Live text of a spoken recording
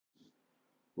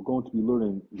We're going to be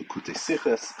learning the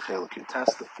Sichas, Chelek,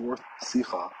 the fourth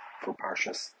Sicha for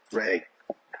Parshas Reah.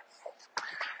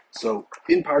 So,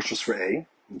 in Parshas Reah,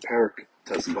 in Parak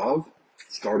Tezvav,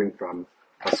 starting from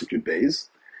Pasuk Yud Beis,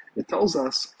 it tells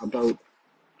us about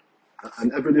an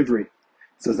ivrei. It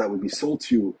says that would be sold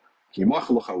to you,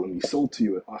 when be sold to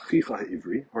you Achicha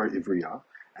ivrei or ivriya,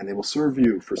 and they will serve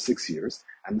you for 6 years,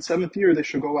 and the 7th year they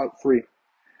should go out free.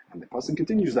 And the Pasuk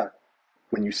continues that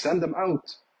when you send them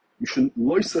out, you should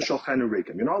loisa shalchenu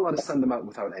reikim. You're not allowed to send them out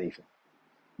without anything.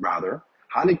 Rather,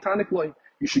 hanik tanik loy,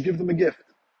 you should give them a gift.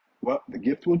 Well, the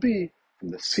gift will be from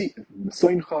the sheep,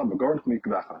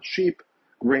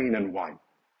 grain, and wine.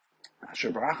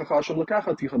 According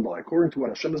to what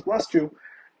Hashem has blessed you,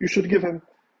 you should give him.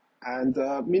 And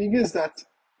meaning is that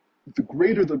the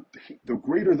greater the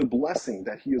blessing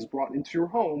that he has brought into your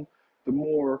home, the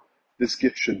more this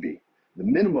gift should be. The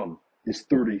minimum is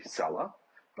 30 selah,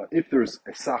 but if there's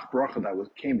a sach bracha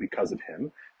that came because of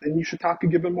him, then you should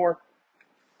give him more.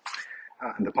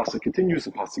 And the pasuk continues,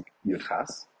 the pasuk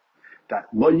Yudchas, that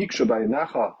lo yiksha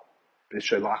bayinecha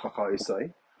b'sheilachacha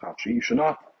isai chachi. You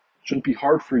shouldn't be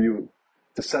hard for you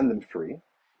to send them free.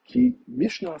 Ki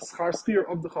mishna schar schir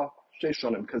avdecha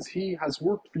sheishanim, because he has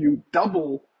worked for you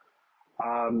double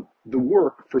the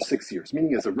work for 6 years.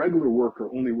 Meaning, as a regular worker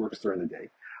only works during the day.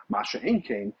 Masha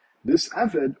Enkain, this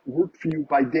Eved worked for you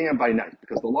by day and by night,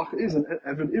 because the law is an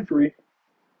Eved Ivri.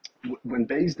 When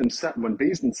Beis Din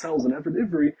sells an Eved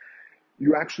Ivri,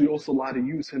 you're actually also allowed to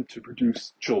use him to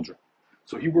produce children.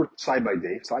 So he worked side by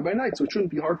day, side by night. So it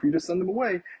shouldn't be hard for you to send him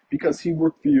away, because he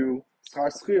worked for you schar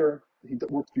schir. He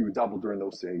worked for you double during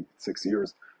those 6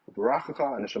 years.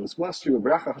 And Hashem has blessed you.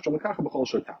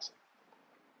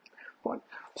 Fine.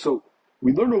 So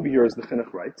we learn over here, as the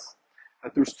Chinuch writes,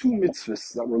 that there's two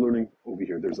mitzvahs that we're learning over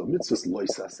here. There's a mitzvah loy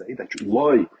saseh, that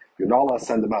you're not allowed to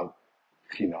send them out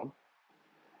chinam,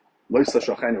 loy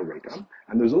sashachenu reikam,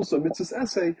 and there's also a mitzvah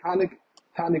essay,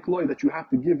 tanik loy, that you have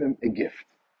to give him a gift.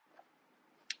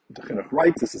 The Chinuch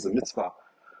writes, this is a mitzvah,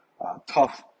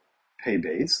 tough pay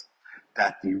base,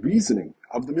 that the reasoning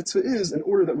of the mitzvah is in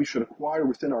order that we should acquire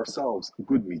within ourselves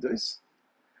good midas.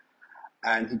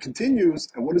 And he continues,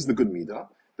 and what is the good midah?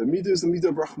 The midah is the midah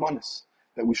of Rahmanis,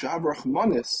 that we should have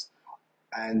Rahmanis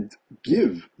and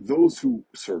give those who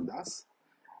served us,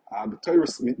 and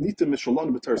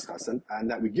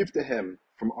that we give to him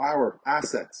from our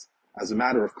assets as a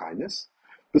matter of kindness,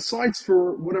 besides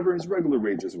for whatever his regular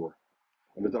wages were.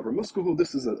 And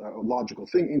this is a logical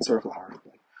thing.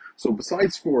 So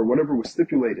besides for whatever was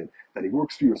stipulated, that he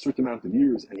works for you a certain amount of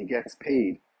years and he gets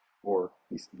paid, or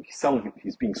he's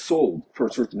being sold for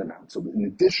a certain amount. So in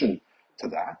addition to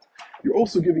that, you're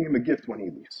also giving him a gift when he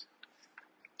leaves.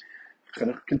 And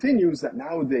it continues that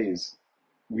nowadays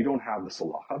we don't have the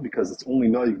salacha because it's only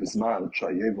noig v'zman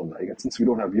shayevel noig, and since we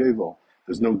don't have yevel,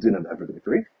 there's no din of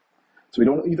ivrei. So we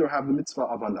don't either have the mitzvah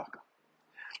of anaka.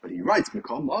 But he writes, that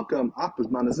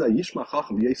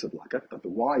the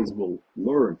wise will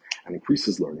learn and increase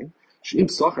his learning. But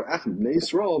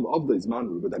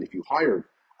that if you hired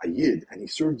a yid and he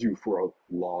served you for a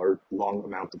long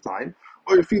amount of time,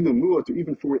 or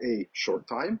even for a short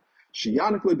time, you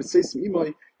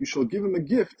shall give him a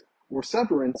gift or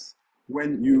severance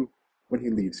when he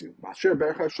leaves you,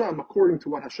 according to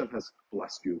what Hashem has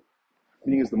blessed you.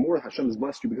 Meaning is, the more Hashem has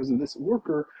blessed you because of this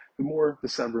worker, the more the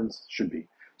severance should be.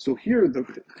 So here the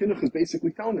Chinuch is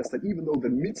basically telling us that even though the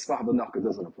mitzvah of Hanaka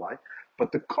doesn't apply,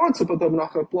 but the concept of the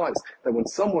Hanaka applies, that when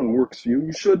someone works for you,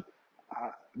 you should,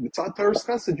 mitzad Taras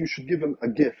Chesed, you should give him a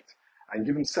gift and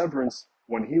give him severance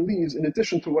when he leaves, in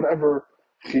addition to whatever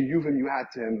chiyuvim you had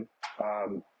to him,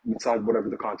 mitzad whatever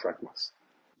the contract was.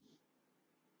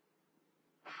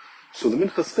 So the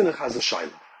Minchas Chinuch has a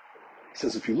shaila. He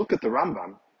says, if you look at the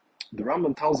Rambam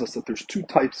tells us that there's two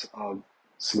types of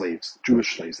slaves,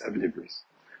 Jewish slaves, Eved Ivris.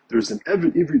 There's an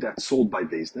Eved Ivri that's sold by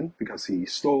Beis Din because he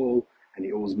stole and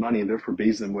he owes money, and therefore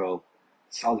Beis Din will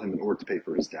sell him in order to pay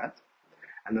for his debt.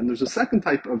 And then there's a second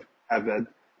type of Eved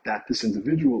that this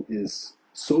individual is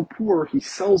so poor he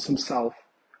sells himself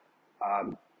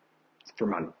for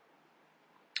money.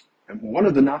 And one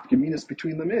of the nafkaminas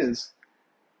between them is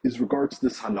regards to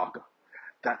this Hanaka,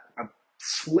 that a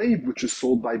slave which is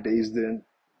sold by Beis Din,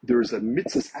 there is a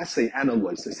mitzvah essay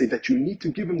analyzed. They say that you need to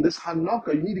give him this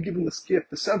hanaka, you need to give him this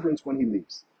gift, the severance when he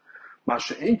leaves.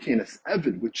 Masha Enkein, as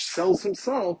Eved, which sells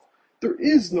himself, there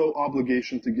is no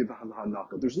obligation to give him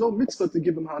hanaka. There's no mitzvah to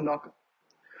give him hanaka.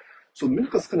 So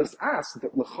Minchas Chinuch asks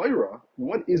that l'chayra,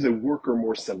 what is a worker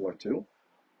more similar to?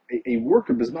 A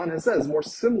worker, Bizman has said, is more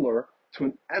similar to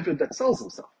an Eved that sells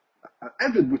himself. An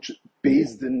Eved which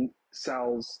Beis Din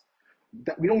sells,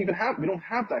 that we don't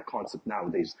have that concept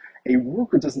nowadays. A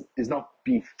worker is not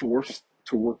being forced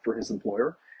to work for his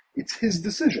employer. It's his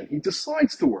decision. He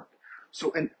decides to work.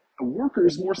 So a worker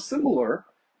is more similar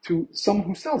to someone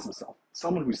who sells himself.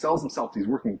 Someone who sells himself, he's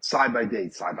working side by day,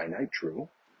 side by night, true,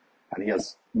 and he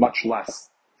has much less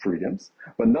freedoms.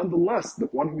 But nonetheless, the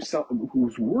one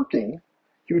who's working,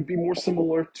 he would be more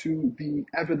similar to the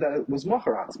Eved that was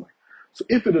Machar Atzmai. So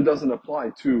if it doesn't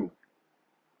apply to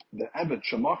the Eved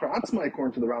Shemachar Atzmai,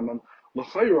 according to the Rambam,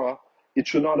 L'chayra, it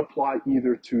should not apply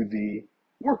either to the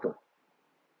worker.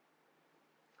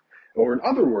 Or in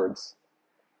other words,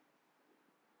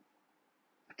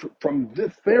 from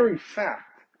the very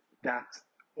fact that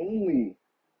only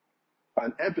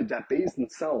an Eved that Beis Din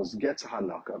sells gets a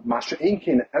Hanaka, Masha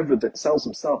Einkein, an Eved that sells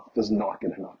himself does not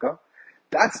get a Hanaka,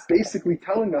 that's basically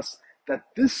telling us that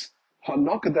this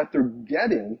Hanaka that they're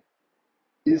getting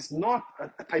is not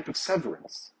a type of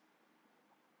severance.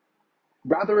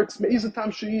 Rather, it's Me'izatam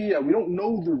Shiyah. We don't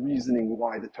know the reasoning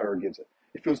why the Torah gives it.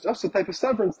 If it was just a type of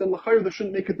severance, then l'chayr there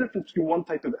shouldn't make a difference between one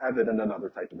type of Eved and another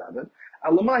type of Eved.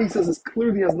 Alamai, he says, this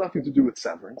clearly has nothing to do with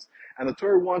severance, and the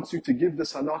Torah wants you to give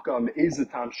this Hanaka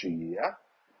Me'izatam Shiyah,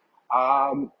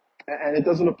 and it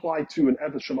doesn't apply to an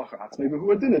Eved Shemachar Atzmei, but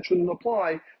who didn't, it shouldn't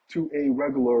apply to a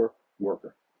regular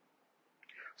worker.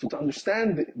 So to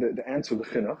understand the answer, the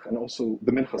chinuch, and also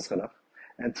the minchas chinuch,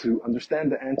 and to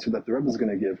understand the answer that the Rebbe is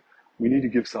going to give, we need to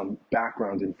give some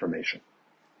background information.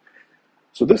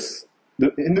 So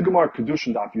in the Gemara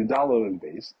Kedushin Daf Yudalo and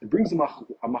Beis, it brings a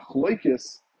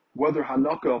machlokes whether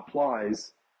Hanaka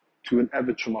applies to an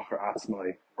Eved Shemachar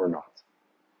Atzmai or not.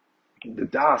 The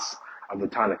das of the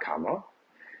Tana Kama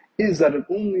is that it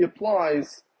only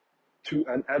applies to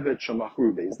an Eved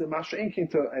Shemachar Beis Din, Masha Einkein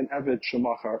to an Eved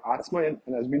Shemachar Atzmai,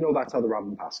 and as we know, that's how the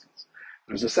Rambam paskins.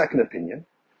 There's a second opinion,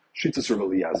 Shitas Rebbe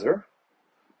Eliezer,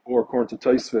 or according to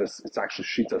Tosfos, it's actually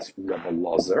Shitas Rebbe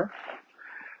Lozer.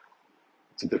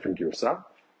 It's a different girsa.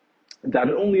 That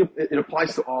it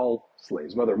applies to all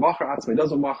slaves, whether Machar Atzmai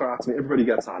doesn't Machar Atzmai, everybody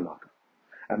gets a Hanaka.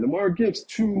 And the Gemara gives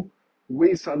two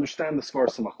ways to understand the Svar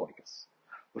Samachlokes.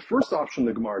 The first option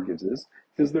the Gemara gives is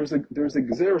there's a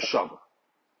Gzer Shava.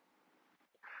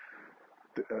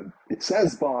 It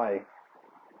says by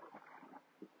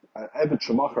Eved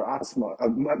Shemachar Atzma,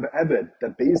 Eved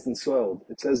that Beis Din soiled,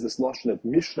 it says this lashon of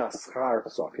Mishnah Schar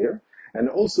Sachir, and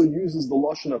it also uses the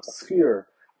lashon of Schir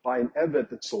by an Eved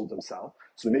that sold himself.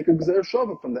 So we make a Gzer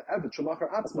Shava from the Eved Shemachar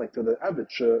Atzma to the Eved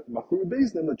Shemachar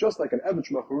Beis Din, that just like an Eved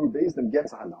Shemachar Beis Din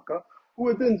gets a Hanaka, who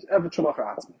had been Eved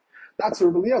Shemachar Atzma. That's where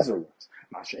Rebbe Eliezer works.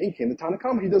 Masha Einkein, the Tana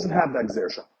Kama, he doesn't have that Gzer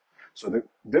Shava. So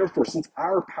therefore, since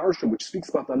our parsha, which speaks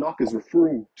about the Hanaka, is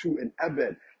referring to an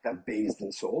Eved that Beis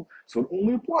Din sold, so it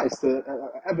only applies to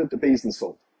Eved that Beis Din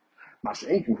sold. Masha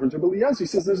Einkein, according to Rebbe Eliezer, he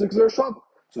says there's a Gzer Shava.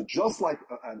 So just like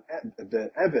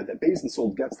the Eved that Beis Din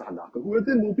sold gets the Hanaka, who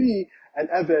then will be an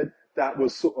Eved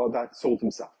that sold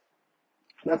himself.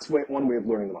 That's one way of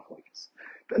learning the machlokes.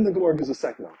 Then the Gemara gives a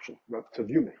second option, Rav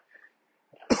Tavyume.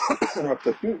 And Rav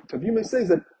Tavyume says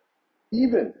that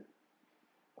even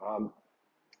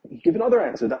give another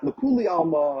answer, that L'kuli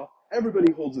Alma,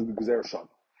 everybody holds the Gzer Shava.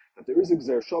 That there is a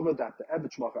Gzer Shava, that the Eved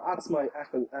Shemachar Atzmai,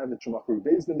 Eved Shemachar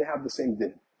Beis Din, they have the same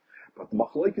din. But the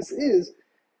machlokes is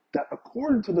that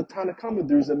according to the Tana Kama,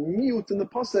 there's a miut in the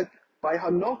pasuk by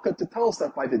Hanaka to tell us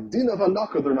that by the din of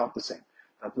Hanaka, they're not the same.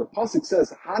 That the pasuk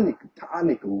says, Hanik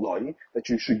ta'anik loy, that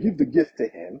you should give the gift to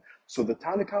him. So the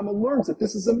Tana Kama learns that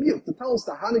this is a miut to tell us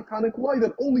the Hanik ta'anik loy,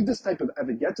 that only this type of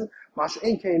Eved gets it. Mash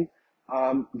Einkein,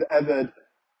 the Eved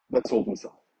that sold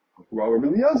himself. Rabbi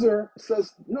Eliezer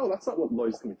says, no, that's not what loy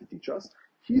is coming to teach us.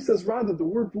 He says rather the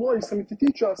word loy is coming to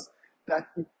teach us that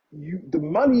the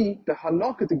money, the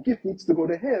Hanaka, the gift needs to go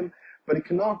to him, but it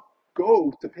cannot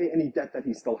go to pay any debt that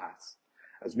he still has.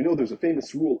 As we know, there's a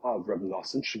famous rule of Reb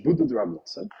Nosson, Shavudah Reb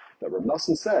Nosson, that Reb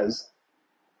Nosson says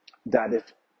that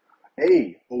if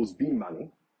A owes B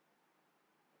money,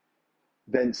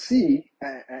 then C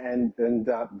and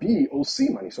B owes C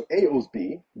money. So A owes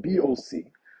B, B owes C.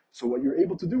 So what you're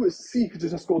able to do is C could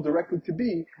just go directly to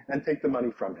B and take the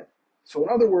money from him. So in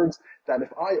other words, that if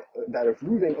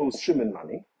Reuven owes Shimon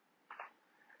money,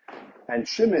 and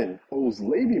Shimon owes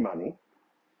Levi money,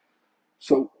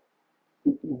 so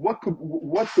what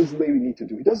does Levi need to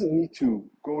do? He doesn't need to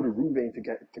go to Reuven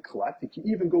to collect. He can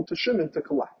even go to Shimon to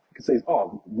collect. He can say,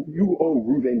 oh, you owe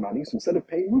Reuven money, so instead of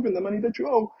paying Reuven the money that you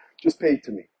owe, just pay it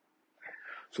to me.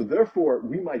 So therefore,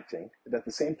 we might think that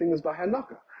the same thing is by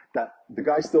Hanaka, that the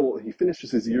guy he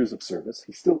finishes his years of service,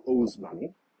 he still owes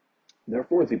money.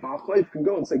 Therefore, the Baal Chayv can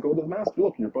go and say, go to the master,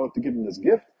 look, you're about to give him this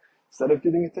gift. Instead of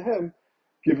giving it to him,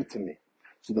 give it to me.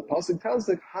 So the pasuk tells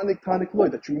the Hanik Tanik Loy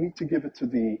that you need to give it to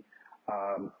the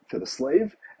to the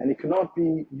slave, and it cannot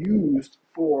be used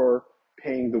for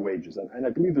paying the wages. And I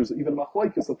believe there's even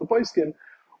machlokes at the Paiskin,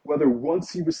 whether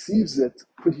once he receives it,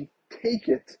 could he take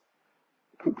it,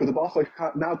 could the Baal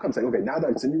now come saying, okay, now that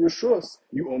it's in your rishus,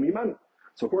 you owe me money.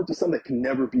 So according to some, that can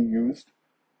never be used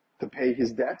to pay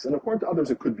his debts, and according to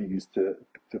others, it could be used to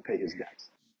pay his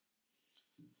debts.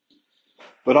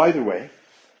 But either way,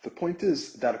 the point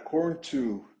is that according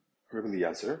to Rabbi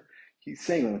Eliezer, he's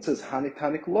saying when it says Hanik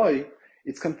Tanik Loi,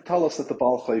 it's going to tell us that the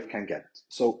Baal Chayv can get it.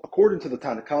 So according to the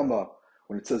Tanakama,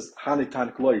 when it says Hanik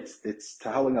Tanik Loi, it's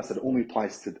telling us that it only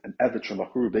applies to an Eved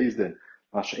Shemachuru Bezdin,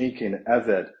 Masha'inkin, an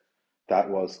Eved that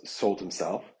was sold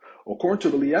himself. According to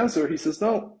Rabbi Eliezer, he says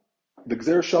no, the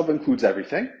Gzer Shav includes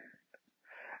everything.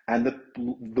 And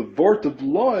the vort of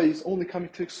law is only coming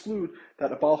to exclude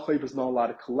that a Baal Chayv is not allowed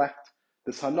to collect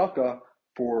this Hanaka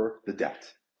for the debt.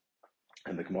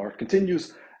 And the Gemara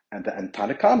continues, and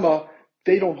Tanakama,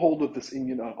 they don't hold of this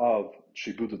Iyun of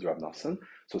Shibuda de Rav Nassan.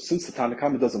 So since the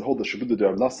Tanakama doesn't hold the Shibuda de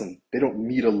Rav Nassan, they don't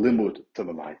need a limud to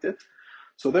memait it.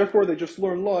 So therefore, they just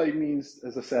learn law. It means,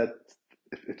 as I said,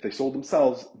 if they sold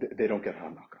themselves, they don't get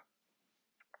Hanaka.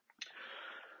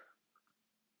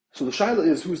 So the shaila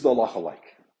is, who's the halacha like?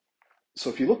 So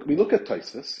if we look at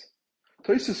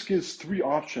Tosfos gives three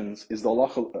options, is the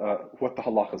halacha, what the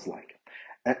halacha is like.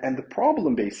 And the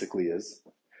problem basically is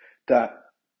that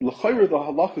l'chayra the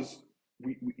halachas,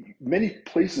 many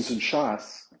places in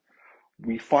Shas,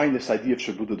 we find this idea of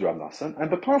Shabuda de Rav Nassan, and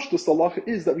the Parshas the halacha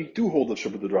is that we do hold the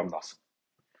Shabuda de Rav Nassan.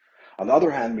 On the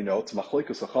other hand, we know it's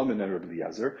machlokes Chachamim and Rabbi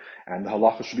Eliezer, and the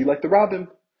halacha should be like the Rabbim,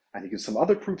 and he gives some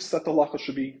other proofs that the halacha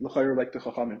should be l'chayra like the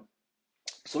Chachamim.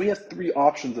 So he has three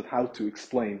options of how to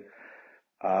explain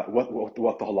what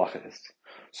the halacha is.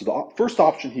 So the first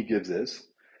option he gives is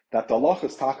that the halacha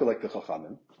is taka like the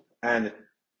Chachamim, and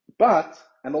the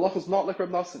halacha is not like Rav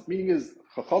Nassan. Meaning is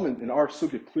Chachamim in our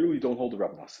sugya clearly don't hold the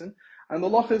Rav Nassan, and the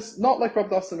halacha is not like Rav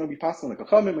Nassan, and we pass on like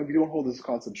Chachamim, and we don't hold this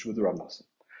concept with the Rav Nassan.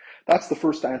 That's the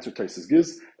first answer Tosfos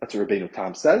gives. That's what Rabbeinu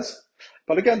Tam says.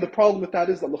 But again, the problem with that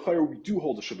is that l'chayr we do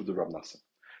hold the Shabbat de Rav Nassan.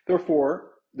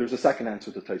 Therefore, there's a second answer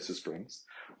that Tosfos brings,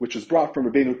 which is brought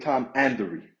from Rabbeinu Tam and the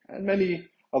Reah. And many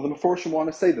of the Meforshim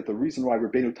want to say that the reason why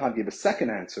Rabbeinu Tam gave a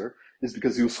second answer is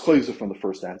because he was chayzer from the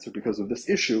first answer, because of this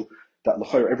issue that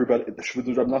l'chayr everybody, the Shabbat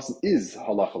de Rav Nassan is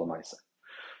halacha l'maisa.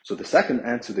 So the second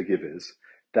answer they give is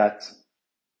that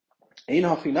ein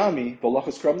hachinami v'halacha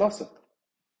is Rav Nassan.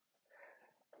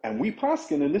 And we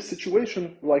paskin in this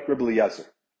situation like Rabbi Eliezer.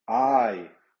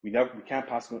 We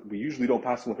usually don't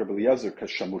paskin like Rabbi Eliezer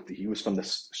because Shamuti, he was from the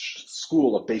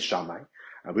school of Beis Shammai,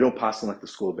 and we don't paskin like the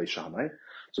school of Beis Shammai.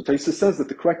 So Tosfos says that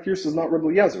the correct use is not Rabbi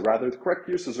Eliezer, rather the correct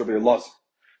use is Rabbi Elazar.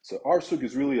 So our sug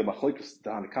is really a machlokes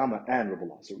Tanakama and Rabbi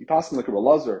Elazar. We paskin like Rabbi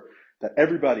Elazar that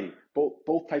everybody,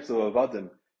 both types of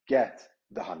avadim, get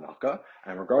the Hanaka,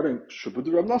 and regarding Shabbat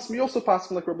de Rav Nassan, we also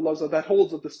paskin like Rabbi Elazar that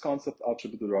holds of this concept of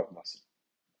Shabbat de Rav Nassan.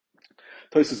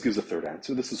 Tosfos gives a third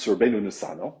answer. This is Rabbeinu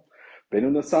Nisano.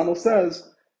 Rabbeinu Nisano says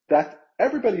that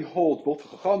everybody holds, both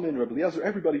Chachamim and Rabbi Eliezer,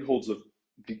 everybody holds of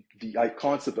the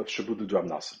concept of Shabuda de Rav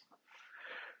Nassan.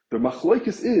 The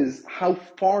machlokes is how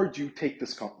far do you take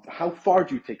this? How far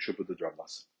do you take Shabuda de Rav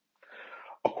Nassan?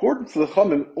 According to the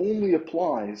Chachamim, only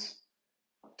applies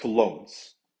to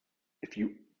loans. If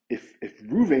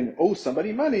Reuven owes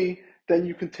somebody money, then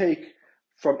you can take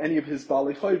from any of his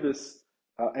balei chayvis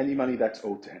any money that's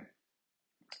owed to him.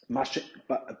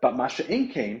 But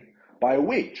Masha'in came by a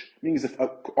wage. Meaning,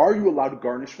 are you allowed to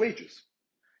garnish wages?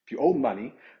 If you owe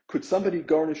money, could somebody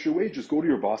garnish your wages? Go to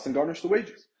your boss and garnish the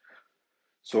wages.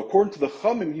 So according to the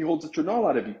Chachamim, he holds that you're not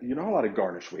allowed to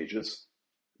garnish wages.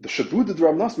 The Shabuda de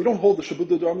Rav Nassan, we don't hold the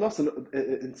Shabuda de Rav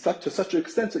Nassan to such an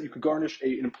extent that you could garnish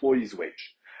an employee's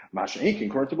wage. Masha'in came,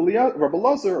 according to Rabbi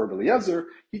Eliezer,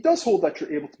 he does hold that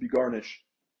you're able to be garnished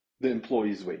the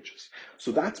employee's wages.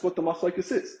 So that's what the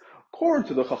machlokes is. According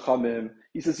to the Chachamim,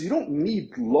 he says you don't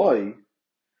need loy,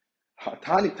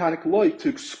 tanik loy, to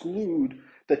exclude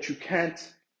that you can't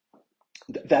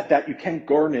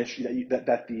garnish,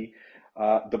 that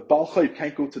the Baal Chayv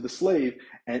can't go to the slave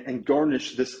and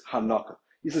garnish this Hanaka.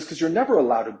 He says because you're never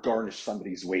allowed to garnish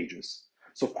somebody's wages.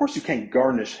 So of course you can't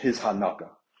garnish his Hanaka.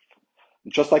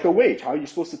 Just like a wage, how are you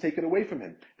supposed to take it away from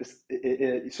him?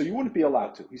 So you wouldn't be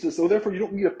allowed to. He says, so therefore you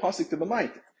don't need a pasuk to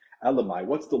memait. Elamai,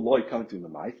 what's the law coming to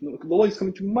memait? The law is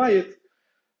coming to mayit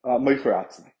meicher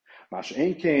atzmai.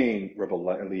 Masha'en kain Rabbi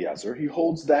Eliezer, he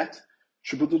holds that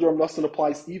Shabuda de Rav Nassan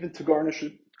applies even to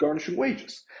garnishing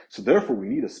wages. So therefore we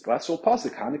need a special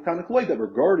pasuk, hanik tanik loy, that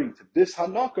regarding to this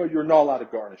hanaka, you're not allowed to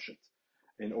garnish it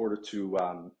in order to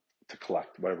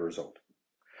collect whatever is owed.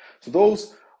 So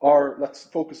those are, let's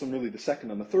focus on really the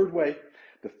second and the third way.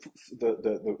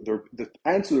 the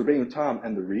answer to the Rebbeinu Tam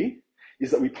and the Reah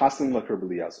is that we pass them like Rabbi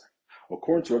Eliezer.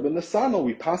 According to Rabbi Nasano,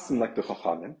 we pass them like the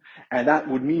Chachamim, and that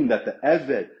would mean that the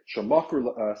Eved Shemacher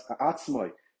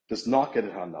Atzmai does not get a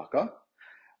Hanaka,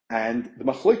 and the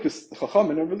Machlokes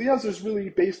Chachamim and Rabbi Eliezer is really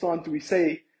based on, do we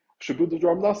say Shabbat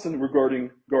Dram Nasan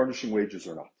regarding garnishing wages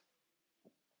or not?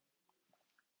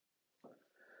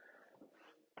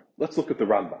 Let's look at the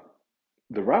Rambam.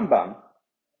 The Rambam,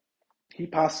 he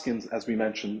paskins, as we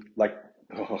mentioned, like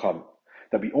the Chachamim,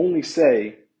 that we only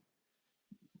say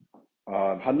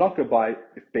Hanaka by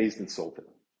if Beis Din sold it.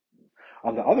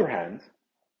 On the other hand,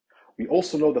 we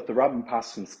also know that the Rambam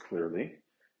paskins clearly,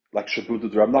 like Shabbat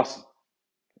Dram Nasan.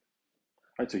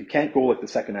 Right, so he can't go like the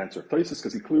second answer of Taisus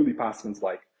because he clearly paskins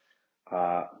like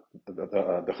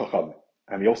the Chacham.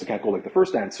 And he also can't go like the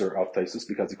first answer of Taisus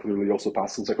because he clearly also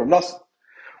paskins like Rav Nassim.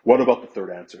 What about the third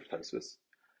answer of Taisus?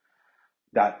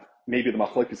 That maybe the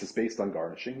Machlokes is based on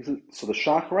garnishing. So the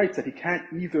Shach writes that he can't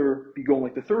either be going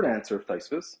like the third answer of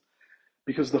Taisus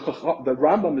because the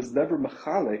Rambam is never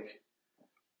machalik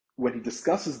when he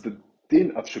discusses the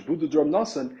din of Shabbat Dram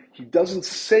Nasan, he doesn't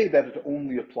say that it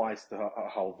only applies to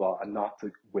halva and not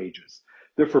to wages.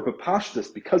 Therefore,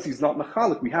 b'pashtus, because he's not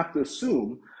machalik, we have to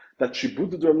assume that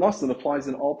Shabbat Dram Nasan applies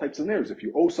in all types of scenarios. If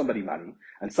you owe somebody money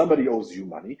and somebody owes you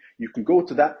money, you can go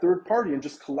to that third party and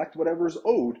just collect whatever is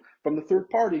owed from the third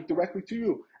party directly to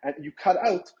you, and you cut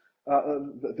out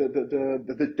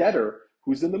the debtor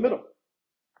who's in the middle.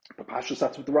 B'pashtus,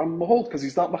 that's what the Rambam holds because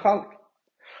he's not machalik.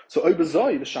 So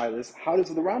Oibazoi, the shaila is, how does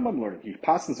the Rambam learn it? He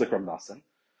passes like Rav Nasan,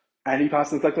 and he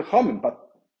passes like the Chamim, but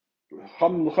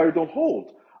Chamim l'chayr don't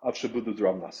hold of Shabbat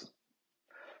Rav Nasan.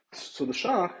 So the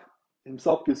Shach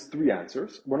himself gives three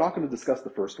answers. We're not going to discuss the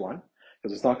first one,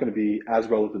 because it's not going to be as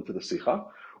relevant to the Sicha.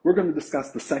 We're going to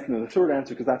discuss the second and the third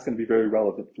answer, because that's going to be very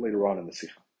relevant later on in the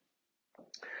Sicha.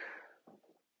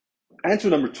 Answer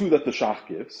number two that the Shach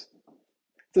gives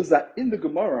says that in the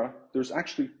Gemara, there's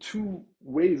actually two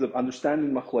ways of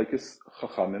understanding Machlokes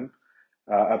Chachamim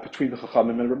between the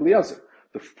Chachamim and Rabbi Eliezer.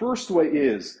 The first way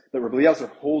is that Rabbi Eliezer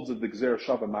holds of the Gzer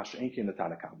Shava Mash Enki in the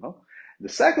Tanakama. The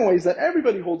second way is that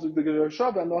everybody holds of the Gzer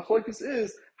Shava, and the Machlokes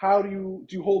is how do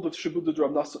you hold of Shabbat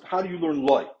Dram Nasan? How do you learn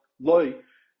Loi? Loi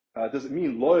does it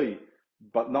mean Loi,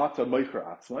 but not a Meicher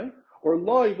Atzmai? Or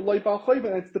Loi Bal Chayva,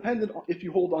 and it's dependent on if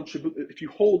you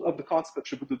hold of the concept of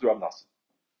Shabbat Dram Nasan.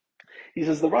 He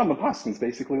says the Rambam Paskins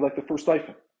basically like the first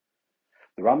Eifin.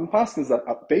 The Rambam Paskins that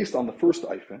based on the first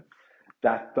Eifin,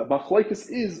 that the Machlokes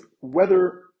is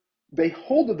whether they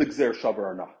hold of the Gzer Shava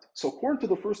or not. So according to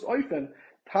the first Eifin,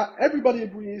 everybody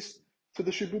agrees to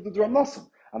the Shabbat Dram Nasan.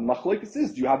 And Machlokes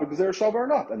is, do you have a Gzer Shava or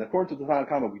not? And according to the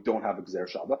Tanakama, we don't have a Gzer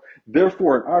Shava.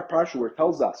 Therefore, in our Parsha where it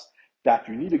tells us that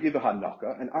you need to give a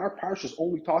Hanaka, and our Parsha is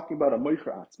only talking about a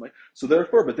Meicher Atzmai, so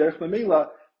therefore, B'derech Memela,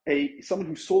 someone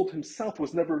who sold himself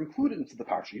was never included into the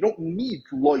parsha. You don't need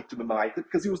Loi to be ma'ated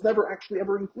because he was never actually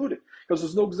ever included because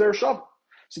there's no Gzer Shava.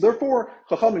 So therefore,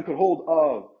 Chachamim could hold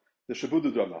of the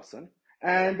Shabbat Dram Nasan,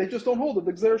 and they just don't hold of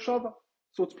the Gzer Shava.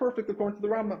 So it's perfect according to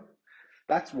the Rambam.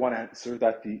 That's one answer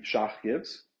that the Shach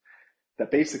gives.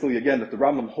 That basically, again, that the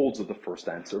Rambam holds of the first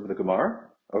answer of the Gemara,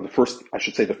 or the first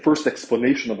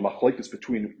explanation of the Machlokes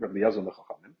between Rabbi Eliezer and the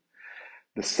Chachamim.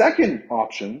 The second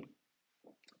option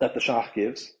that the Shach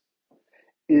gives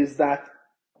is that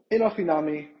in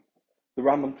Achinami, the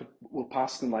Rambam will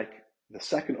pass in like the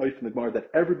second oif in the Gemara that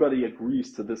everybody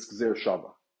agrees to this Gzer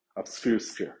Shava of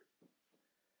sphere.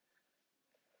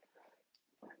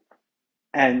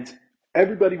 And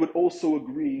everybody would also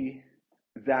agree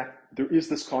that there is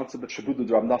this concept of Shabbat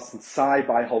Dram Nasan, sai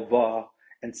by halva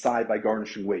and sai by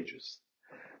garnishing wages.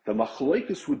 The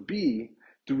Machlokes would be,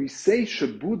 do we say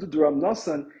Shabbat Dram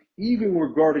Nasan even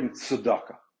regarding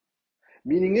tzedakah?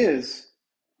 Meaning is,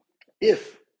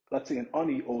 if, let's say, an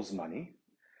ani owes money,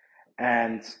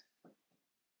 and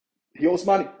he owes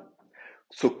money,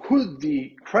 so could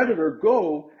the creditor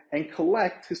go and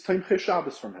collect his Tomchei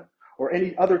Shabbos from him, or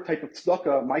any other type of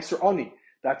tzedakah, Meiser Ani,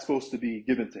 that's supposed to be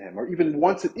given to him, or even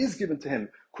once it is given to him,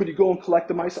 could he go and collect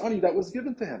the Meiser Ani that was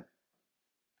given to him?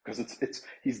 Because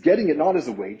he's getting it not as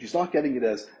a wage, he's not getting it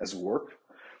as work,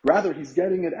 rather he's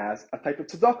getting it as a type of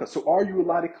tzedakah. So are you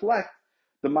allowed to collect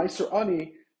the Meiser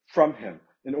Ani from him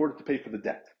in order to pay for the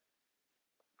debt?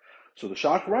 So the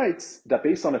Shach writes that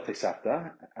based on a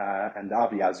Tosefta, and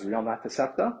Avi Azri on that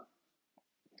Tosefta,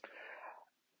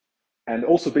 and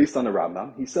also based on a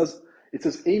Rambam, it says,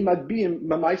 Ein Madbiim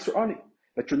Meiser Ani,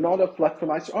 that you're not a flat for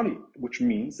Meiser Ani, which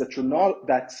means that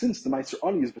that since the Meiser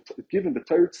Ani is given the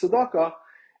Torah Tzedakah,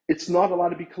 it's not allowed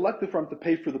to be collected from to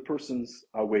pay for the person's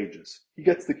wages. He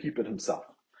gets to keep it himself.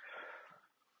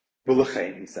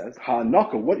 V'lechein, he says,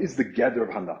 ha'anaka, what is the gather of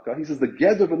hanaka? He says the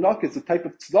gather of hanaka is a type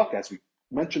of tzedakah, as we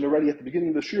mentioned already at the beginning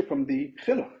of the shir from the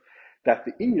chinuch, that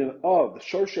the inyan of the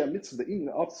shorshei mitzvah, the inyan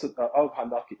of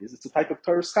hanaka is, it's a type of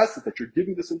Torah's chesed, that you're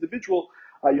giving this individual,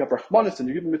 you have rachmanis, and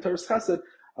you're giving the Torah's chesed,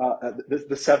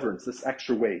 the severance, this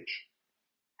extra wage.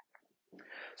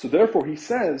 So therefore, he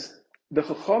says, the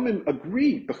chachamim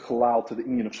agree b'chalal to the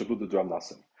inyan of shabud d'ram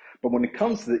nasim. But when it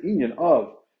comes to the inyan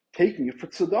of taking it for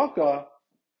tzedakah,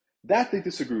 that they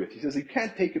disagree with. He says you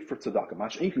can't take it for tzedakah.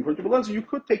 According to Belezer, you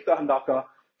could take the handaka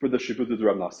for the shibud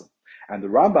d'ram nasim. And the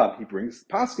Rambam, he brings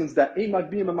paskins that might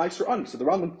be a meiser ani. So the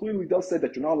Rambam clearly does say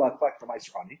that you're not allowed to collect for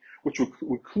meiser ani, which would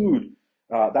include,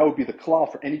 that would be the klal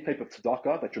for any type of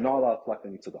tzedakah, that you're not allowed to collect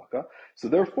any tzedakah. So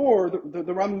therefore,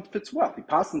 the Rambam fits well. He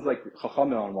paskins like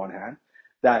chachamim on one hand,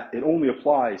 that it only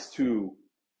applies to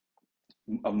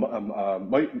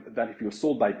that if he was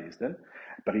sold by Beis Din,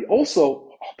 but he also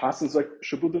passes like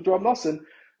shabud d'ram nasim,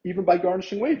 even by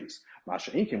garnishing wages. Masha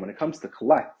Inkin, when it comes to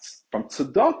collects from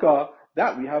tzedakah,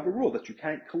 that we have a rule that you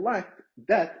can't collect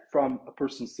debt from a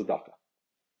person's tzedakah.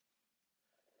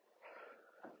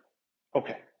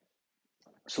 Okay,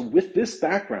 so with this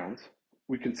background,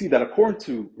 we can see that according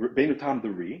to Rabbeinu Tam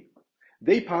the Reah,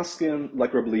 they paskin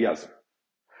like Rabbi Eliezer.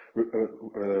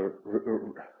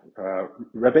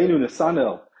 Rabbeinu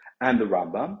Nesanel and the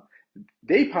Rambam,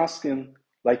 they paskin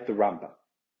like the Rambam.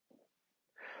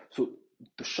 So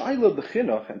the shaila of the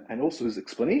chinuch, and also his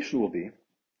explanation will be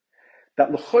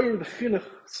that l'chayr the chinuch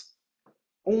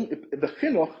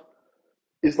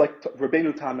is like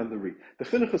Rabbeinu Tam and the Reah. The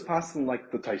chinuch is paskin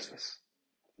like the Taisvis.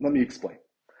 Let me explain.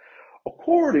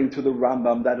 According to the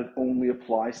Rambam, that it only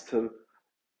applies to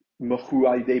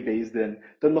Mechuai de Beis Din,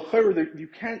 then l'chayr you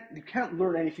can't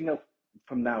learn anything else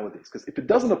from nowadays. Because if it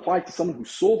doesn't apply to someone who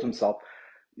sold himself,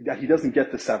 that he doesn't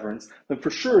get the severance, then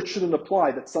for sure it shouldn't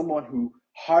apply that someone who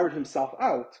hired himself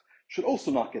out should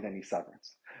also not get any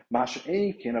severance. Masha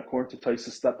Einkin, according to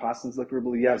Taisus, that passes like Rabbi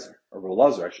Eliezer, or Rabbi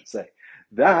Elazar, I should say,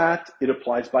 that it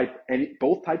applies by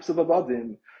both types of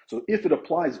avadim. So if it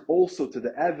applies also to the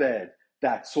eved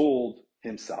that sold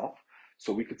himself,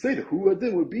 so we could say the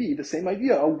huadin would be the same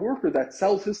idea. A worker that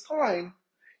sells his time,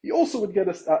 he also would get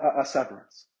a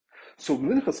severance. So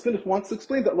Minchas Chinuch wants to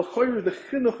explain that l'chayr the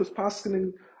Chinuch is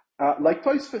paskening like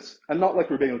Tosfos and not like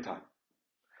Rabbeinu Tam.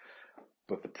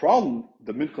 But the problem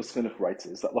the Minchas Chinuch writes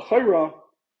is that l'chayr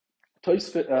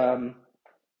Tosfos,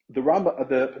 the Rambam,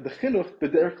 the Chinuch, the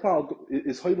derech klal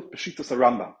is hoylech b'shitas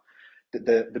Rambam.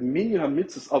 The minyan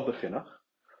hamitzvos of the Chinuch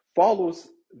follows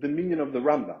the minyan of the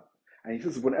Rambam. And he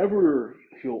says whenever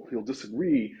he'll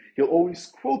disagree, he'll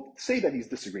always say that he's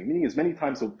disagreeing. Meaning, as many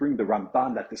times he'll bring the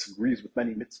Ramban that disagrees with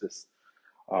many mitzvahs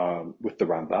with the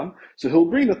Rambam. So he'll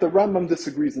bring that the Rambam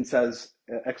disagrees and says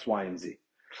X, Y, and Z.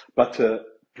 But to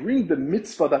bring the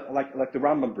mitzvah that like the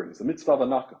Rambam brings, the mitzvah of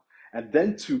Anaka, and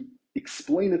then to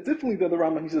explain it differently than the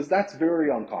Rambam, he says that's very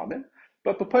uncommon.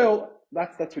 But Papayel,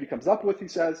 that's what he comes up with. He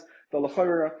says the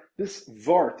l'chayra, this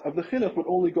vart of the chinuch would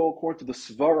only go according to the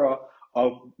svara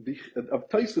of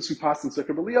Taisvis who passes like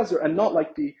Rabbi Eliezer, and not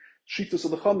like the shitas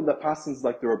of the Chachamim that passes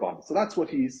like the Rabban. So that's what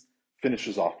he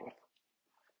finishes off with.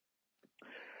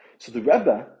 So the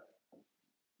Rebbe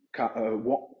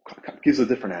gives a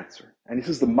different answer, and he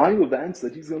says the mind of the answer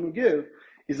that he's going to give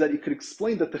is that he could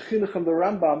explain that the Chinuch and the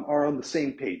Rambam are on the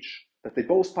same page, that they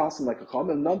both pass like a Chacham,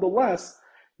 and nonetheless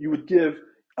you would give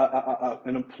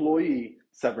an employee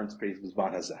severance pays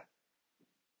b'zman hazeh.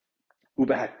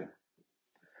 Ubehektim.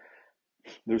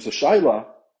 There's a shaila.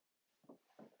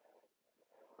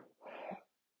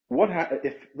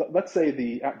 If let's say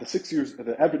the 6 years,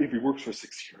 the average ivrei works for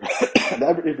 6 years, the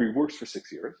average ivrei works for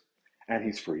 6 years, and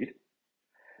he's freed,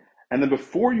 and then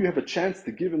before you have a chance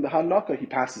to give him the hanaka, he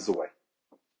passes away.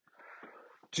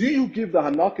 Do you give the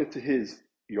hanaka to his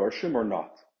yarshim or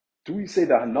not? Do we say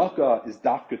the hanaka is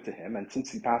dafka to him, and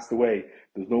since he passed away,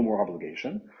 there's no more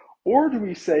obligation? Or do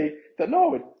we say that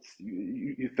no,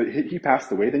 he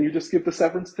passed away, then you just give the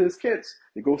severance to his kids.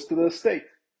 It goes to the estate.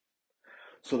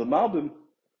 So the Malbim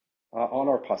on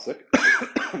our pasuk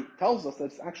tells us that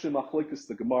it's actually machlokes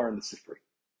the Gemara and the Sifri.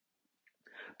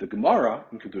 The Gemara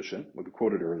in Kedushin, what we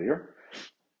quoted earlier,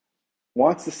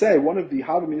 wants to say one of the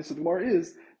Havamis of the Gemara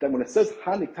is that when it says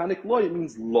Hanik Tanik Loy, it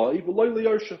means Loy v'Loy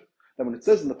liyarsha. That when it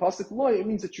says in the pasuk Loy, it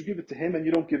means that you give it to him and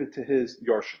you don't give it to his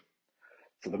yarshim.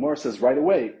 So the Gemara says right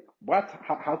away, what?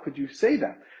 How could you say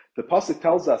that? The pasuk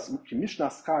tells us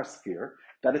Mishna Schar Skir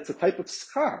that it's a type of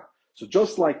schar. So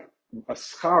just like a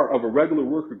schar of a regular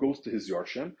worker goes to his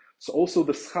yarshim, so also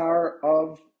the schar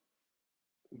of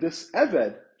this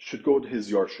eved should go to his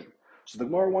yarshim. So the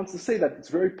Gemara wants to say that it's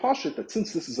very pashut that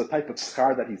since this is a type of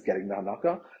schar that he's getting the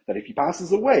hanaka, that if he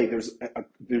passes away, there's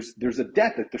a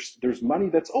debt, that there's money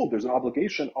that's owed, there's an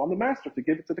obligation on the master to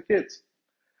give it to the kids.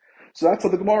 So that's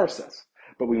what the Gemara says.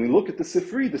 But when we look at the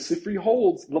Sifri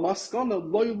holds lamaskana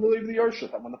loy the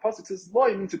yarsha, that when the pasuk says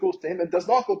loy, it means it goes to him and does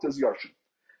not go to his yarsha.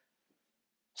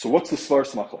 So what's the svar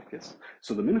smach like this?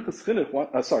 So the Minchas Chinuch,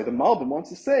 the Malbim wants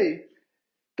to say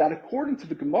that according to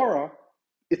the Gemara,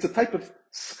 it's a type of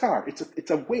schar. It's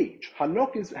a wage.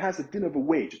 Hanok has a din of a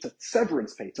wage. It's a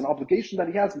severance pay. It's an obligation that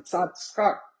he has with tzad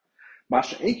schar.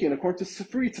 Masha Enki, according to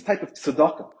Sifri, it's a type of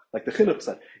tzedakah, like the Chinuch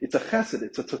said. It's a chesed.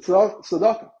 It's a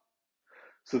tzedakah.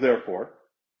 So therefore,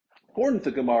 according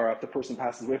to Gemara, if the person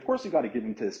passes away, of course you got to give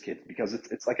him to his kids because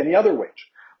it's like any other wage.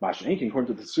 Masha Enki,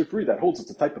 according to the Sifri, that holds it's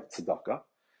a type of tzedakah.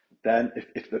 Then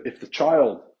if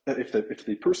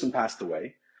the person passed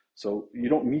away, so you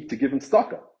don't need to give him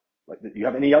tzedakah. Like you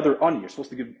have any other ani, you're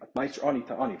supposed to give a nice ani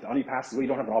to ani. If the ani passes away, you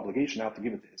don't have an obligation now to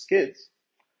give it to his kids.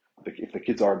 If the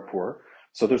kids are poor,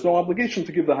 so there's no obligation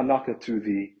to give the hanaka to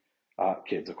the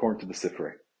kids, according to the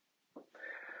Sifrei.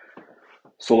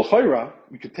 So l'chayra,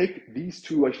 we could take these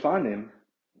two ifanim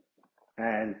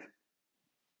and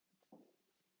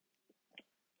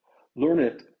learn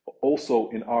it also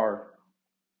in our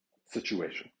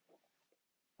situation.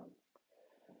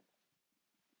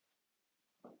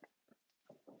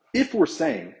 If we're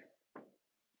saying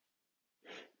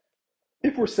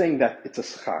that it's a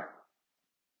schar,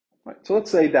 right? So let's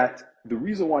say that the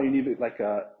reason why you need it,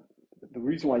 the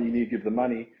reason why you need to give the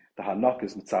money, the hanak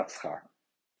is mitzat schar.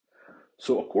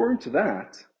 So according to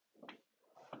that,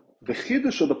 the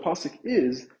chiddush of the pasuk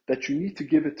is that you need to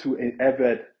give it to an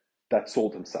eved that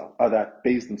sold himself, that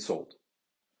Beis Din sold.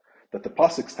 That the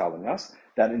pasuk's telling us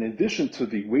that in addition to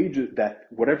the wages, that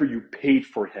whatever you paid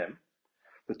for him,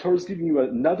 the Torah is giving you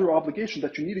another obligation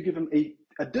that you need to give him a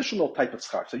additional type of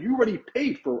schar. So you already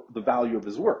paid for the value of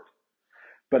his work.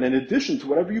 But in addition to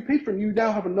whatever you paid for him, you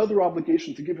now have another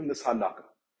obligation to give him this hanaka.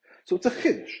 So it's a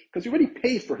chiddush, because you already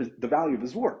paid for the value of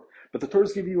his work. But the Torah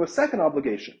is giving you a second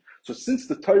obligation. So since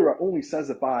the Torah only says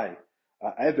it by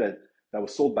Eved that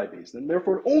was sold by Beis Din,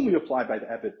 therefore it only applied by the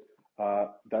Eved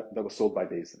that was sold by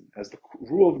Beis Din. As the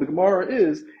rule of the Gemara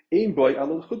is, Ein boy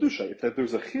alal chedusha. If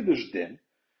there's a chiddush din,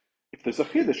 if there's a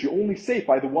chiddush, you only say it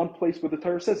by the one place where the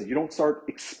Torah says it. You don't start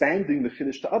expanding the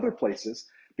chiddush to other places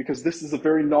because this is a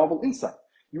very novel insight.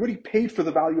 You already paid for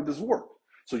the value of his work.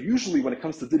 So usually when it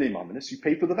comes to dinei mamanis, you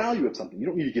pay for the value of something. You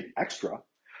don't need to give extra.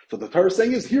 So the Torah is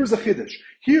saying is, here's a chiddush.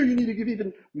 Here you need to give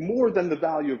even more than the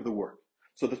value of the work.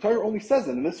 So the Torah only says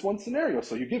it in this one scenario,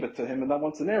 so you give it to him in that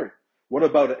one scenario. What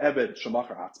about an Eved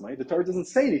Shemachar Atzmai? The Torah doesn't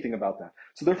say anything about that.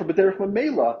 So therefore, B'derech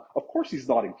Mamela, of course he's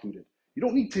not included. You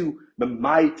don't need to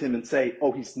memite him and say,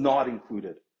 oh, he's not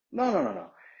included. No.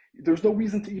 There's no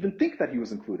reason to even think that he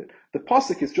was included. The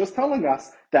pasuk is just telling us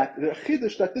that the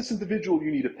chiddush, that this individual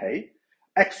you need to pay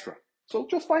extra. So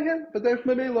just by him, B'derech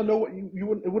Mamela, no,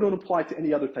 it wouldn't apply to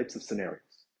any other types of scenarios.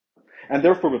 And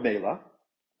therefore, Mamela,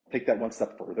 take that one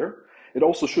step further, it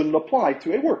also shouldn't apply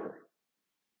to a worker.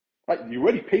 Right? You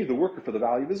already paid the worker for the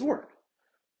value of his work.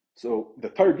 So the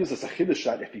Torah gives us a chiddush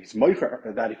that if he's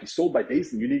moicher, that if he's sold by Beis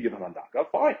Din, you need to give him handaka,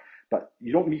 fine. But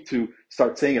you don't need to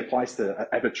start saying it applies to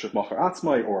Eved Shemachar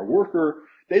Atzmai or a worker.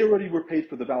 They already were paid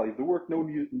for the value of the work, no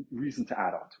reason to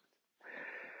add on to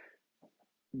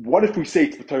it. What if we say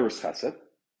it's the Torah's chesed,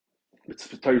 it's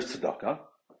the Torah's tzedakah?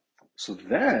 So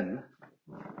then,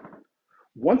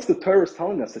 once the Torah is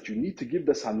telling us that you need to give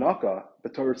this hanaka, the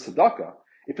Torah's tzedakah,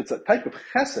 if it's a type of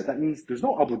chesed, that means there's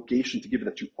no obligation to give it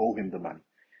that you owe him the money.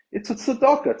 It's a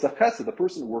tzedakah, it's a chesed. The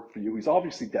person worked for you, he's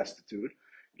obviously destitute.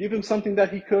 Give him something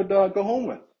that he could go home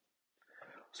with.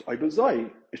 So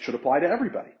ibazai, it should apply to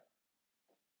everybody.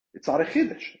 It's not a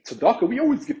chiddush. Tzedakah, we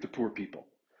always give to poor people.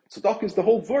 Tzedakah is the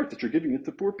whole vort that you're giving it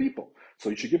to poor people. So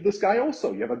you should give this guy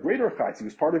also. You have a greater chayz. He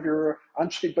was part of your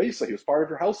anshe baisa. He was part of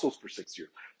your household for 6 years.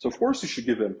 So of course you should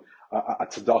give him a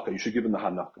tzedakah. You should give him the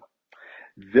hanaka.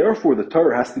 Therefore, the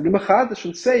Torah has to be machadash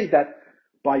and say that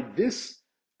by this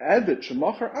Eved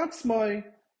Shemachar Atzmai,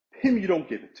 him you don't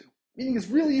give it to. Meaning is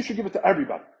really you should give it to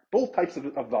everybody, both types of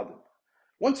vadim.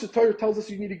 Once the Torah tells us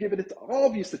you need to give it, it's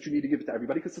obvious that you need to give it to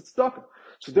everybody because it's tzedakah.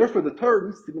 So therefore, the Torah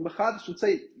needs to be machadash and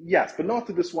say yes, but not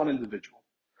to this one individual.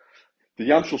 The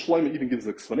Yam Shel Shlomo even gives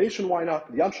an explanation why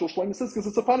not. The Yam Shel Shlomo says because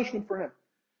it's a punishment for him.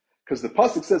 Because the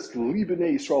pasuk says Li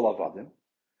b'nei Yisrael avadim.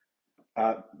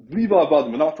 Liva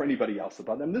avadim, not for anybody else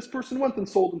about them. This person went and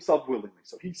sold himself willingly.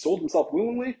 So he sold himself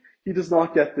willingly, he does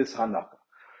not get this hanaka.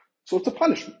 So it's a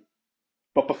punishment.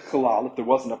 But b'chalal, if there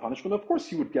wasn't a punishment, of course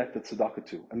he would get the tzedakah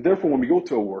too. And therefore, when we go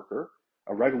to a worker,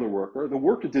 a regular worker, the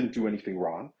worker didn't do anything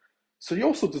wrong. So he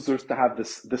also deserves to have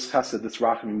this chesed, this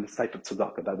rachamim, this type of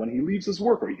tzedakah, that when he leaves his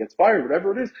work or he gets fired,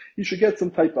 whatever it is, he should get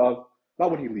some type of, not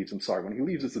when he leaves, I'm sorry, when he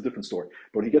leaves it's a different story,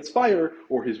 but when he gets fired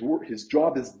or his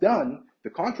job is done,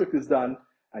 the contract is done,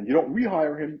 and you don't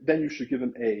rehire him, then you should give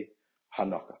him a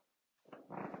hanaka.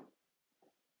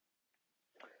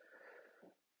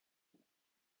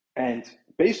 And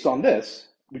based on this,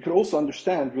 we could also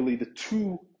understand really the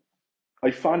two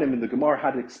Ifanim in the Gemara how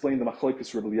to explain the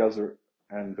machlokes Rebbe Eliezer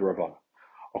and the Ravana.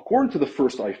 According to the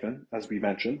first Ifan, as we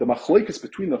mentioned, the machlokes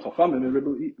between the Chachamim and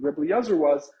Rebbe Eliezer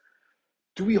was,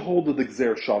 do we hold the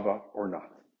Gzer Shava or not?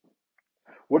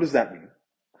 What does that mean?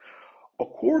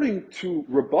 According to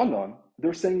Rabbanan,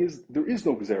 they're saying there is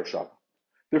no Gzer Shava.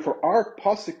 Therefore, our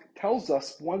pasuk tells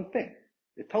us one thing.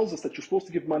 It tells us that you're supposed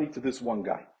to give money to this one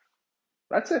guy.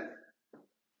 That's it.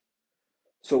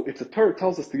 So if the Torah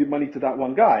tells us to give money to that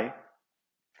one guy,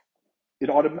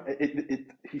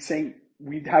 he's saying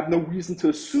we have no reason to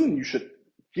assume you should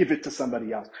give it to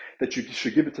somebody else, that you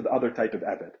should give it to the other type of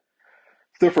Eved.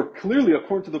 Therefore, clearly,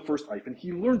 according to the first Ifen,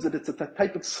 he learns that it's a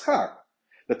type of schar,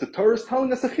 that the Torah is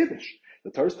telling us a chiddush.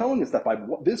 The Torah is telling us that by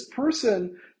this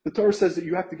person, the Torah says that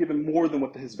you have to give him more than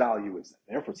what his value is.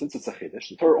 Therefore, since it's a chiddush,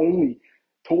 the Torah only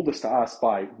told us to ask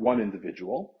by one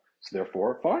individual, so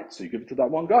therefore, fine, so you give it to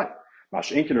that one guy.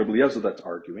 Mash'enkin or Eliezer that's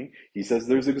arguing, he says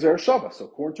there's a Gzer Shava. So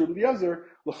according to Eliezer,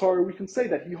 l'chara we can say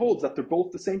that he holds that they're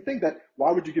both the same thing, that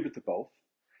why would you give it to both?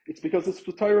 It's because it's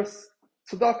P'tayras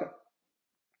Tzedakah.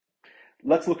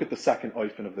 Let's look at the second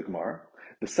oifen of the Gemara.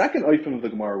 The second oifen of the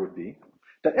Gemara would be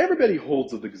that everybody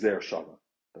holds of the Gzer Shava.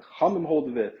 The Chamim hold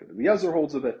of it, Eliezer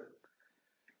holds of it.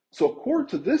 So according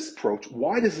to this approach,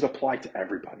 why does it apply to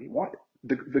everybody? Why?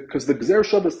 Because the Gzer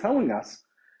Shava is telling us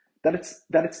that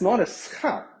it's not a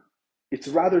schar. It's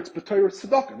B'tayras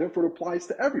Tzedakah. Therefore, it applies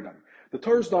to everybody. The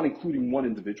Torah is not including one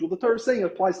individual. The Torah is saying it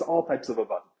applies to all types of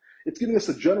avodah. It's giving us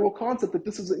a general concept that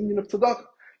this is an Iyun of Tzedakah.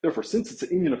 Therefore, since it's an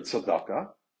Iyun of Tzedakah,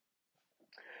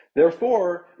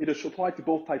 therefore, it should apply to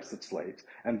both types of slaves.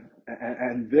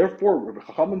 And therefore, Rebbe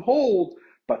Chachamim hold,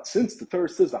 but since the Torah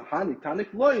says, Ahani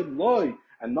Tanik Loi,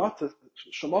 and not to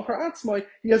Shemachar Atzmai,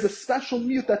 he has a special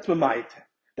miyut that's Mamayit.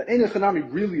 That Ein Echanami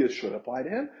really should apply to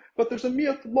him, but there's a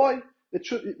miyut Loi.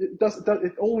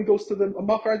 It only goes to the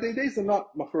Machar Days and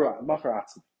not Machar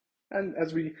Atzmai. And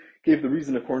as we gave the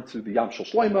reason according to the Yam Shel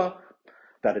Shloima,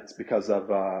 that it's because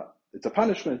of it's a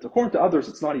punishment. According to others,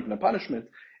 it's not even a punishment.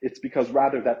 It's because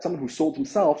rather that someone who sold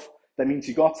himself, that means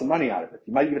he got some money out of it.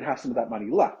 He might even have some of that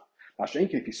money left.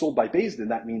 Mashenke, if he sold by Beis Din,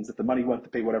 that means that the money went to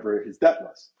pay whatever his debt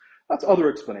was. That's other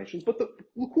explanations. But the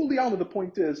L'Kul Yama, the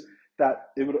point is that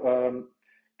it would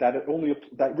that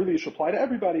really should apply to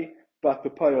everybody, but the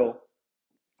Payil,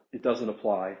 it doesn't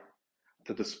apply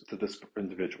to this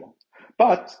individual.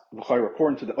 But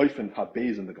according to the Oifen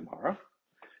HaBeis in the Gemara,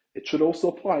 it should also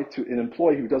apply to an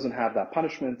employee who doesn't have that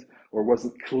punishment or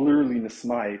wasn't clearly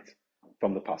nismayit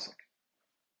from the pasuk.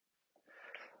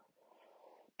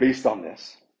 Based on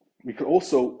this, we could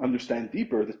also understand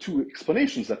deeper the two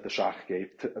explanations that the Shach gave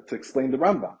to explain the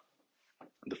Rambam.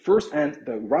 The first, and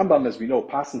the Rambam, as we know,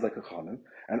 passes like a chanan,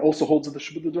 and also holds the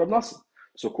Shabbat Rav Nassim.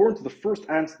 So according to the first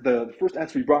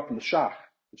answer he brought from the Shach,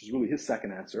 which is really his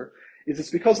second answer, is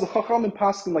it's because the Chachamim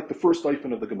passing like the first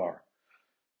oifen of the Gemara.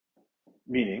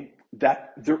 Meaning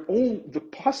that the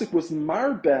pasuk was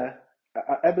marbe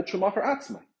eved shemachar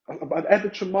atzmai, an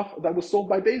eved shemach that was sold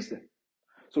by Beis Din.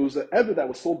 So it was an eved that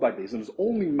was sold by Beis Din. It was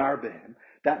only marbe him.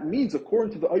 That means,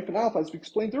 according to the Oifen Alpha, as we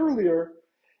explained earlier,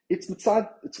 it's mitzad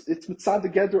the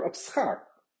geder of schar.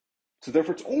 So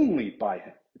therefore, it's only by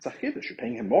him. It's a chiddush. You're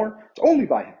paying him more. It's only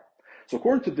by him. So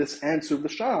according to this answer of the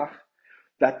Shach,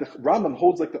 that the Rambam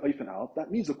holds like the Oifen Alpha,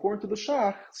 that means according to the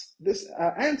Shach, this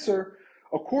answer.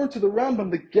 According to the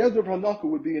Rambam, the Geder of Hanaka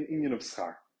would be an Iyun of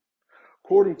Schar.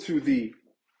 According to the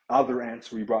other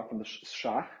answer we brought from the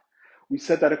Shach, we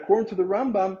said that according to the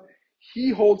Rambam,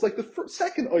 he holds like the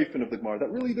second Oifen of the Gemara,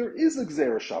 that really there is a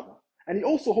Gzer Shava. And he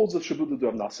also holds the Shabbat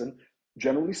Rav Nassim,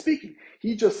 generally speaking.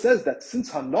 He just says that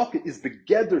since Hanaka is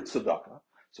Begeder Tzedakah,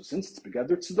 so since it's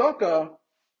Begeder Tzedakah,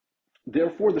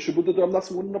 therefore the Shabbat Rav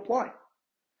Nassim wouldn't apply.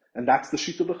 And that's the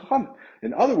sheet of the Chacham.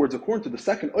 In other words, according to the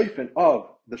second Oifen of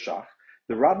the Shach,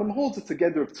 the Rambam holds it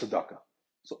together of tzedakah.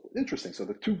 So interesting. So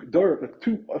the two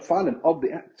afanim of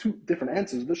the two different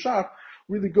answers of the Shach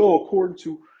really go according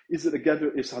to, is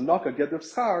Hanaka a geder of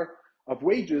schar, of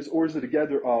wages, or is it a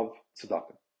geder of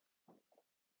tzedakah?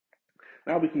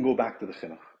 Now we can go back to the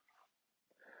chinuch.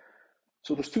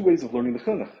 So there's two ways of learning the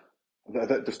chinuch.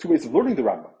 There's two ways of learning the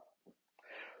Rambam.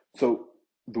 So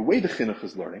the way the chinuch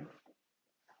is learning,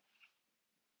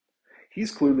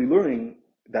 he's clearly learning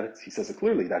that he says it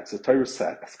clearly, that it's a Torah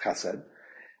chesed,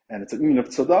 and it's an Iyun of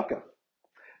tzedakah.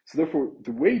 So therefore,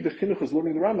 the way the chinuch is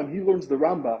learning the Rambam, he learns the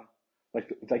Rambam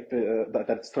that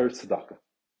it's Torah tzedakah.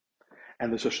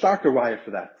 And there's a starker Reah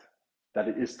for that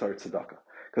it is Torah tzedakah.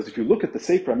 Because if you look at the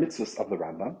Sefer mitzvahs of the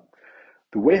Rambam,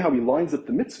 the way how he lines up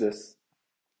the mitzvahs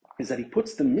is that he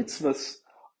puts the mitzvahs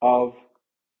of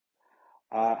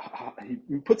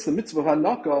he puts the mitzvah of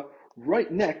Hanaka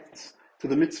right next to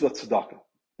the mitzvah of tzedakah.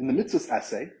 In the mitzvah's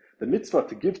essay, the mitzvah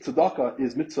to give tzedakah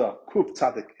is mitzvah kuf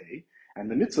tzadik a,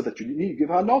 and the mitzvah that you need to give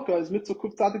Hanaka is mitzvah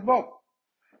kuf tzadik vav.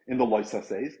 In the lois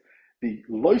essays, the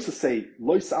lois essay,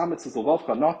 lois amitzvahs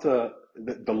of not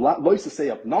the lois essay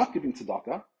of not giving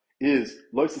tzedakah is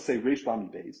lois essay reish lami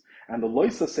beis, and the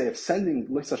lois essay of sending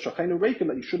lois shachenu reikim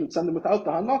that you shouldn't send them without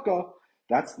the Hanaka,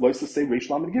 that's lois essay reish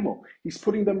lami gimel. He's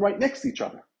putting them right next to each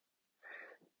other,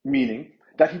 meaning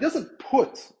that he doesn't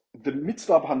put the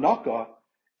mitzvah of Hanaka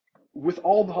with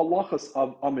all the halachas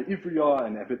of ivrei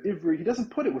and ivrei. He doesn't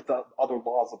put it with the other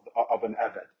laws of an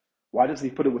eved. Why doesn't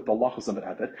he put it with the halachas of an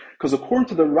eved? Because according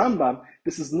to the Rambam,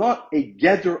 this is not a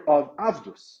geder of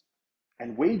avdus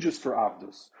and wages for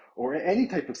avdus or any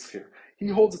type of schir. He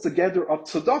holds it's a geder of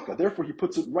tzedakah. Therefore, he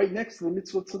puts it right next to the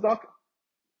mitzvah of tzedakah.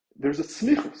 There's a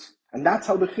smichus, and that's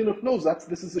how the chinuch knows.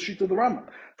 This is the sheet of the Rambam.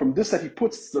 From this that he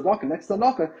puts tzedakah next to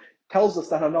Hanaka tells us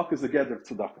that Hanaka is a geder of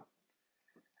tzedakah,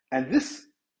 and this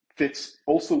fits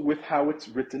also with how it's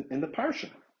written in the parsha.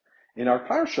 In our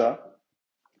parsha,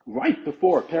 right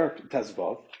before Perek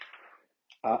Tezvav,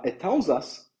 it tells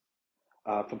us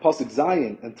from pasuk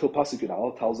Zayin until pasuk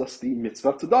Yudal, tells us the mitzvah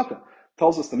of tzedakah.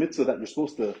 Tells us the mitzvah that you're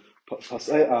supposed to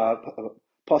pasayach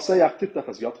tiftach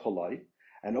as yad cholai,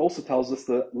 and also tells us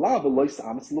the lav lois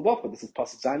amitz levafa. This is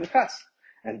pasuk Zayin and Ches.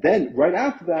 And then right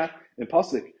after that, in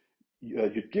pasuk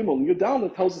Yud Gimel and Yudal,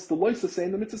 it tells us the lois is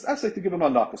saying the mitzvah's essay to give him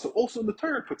hanaka. So also in the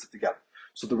Torah it puts it together.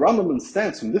 So the Rambam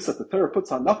understands from this that the Torah puts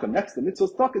hanaka next to the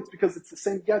mitzvah's tzedakah, it's because it's the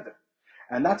same gather,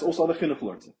 and that's also how the chinuch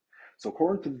learns it. So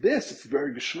according to this, it's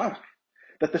very geshmak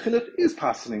that the chinuch is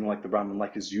passing like the Rambam,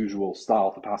 like his usual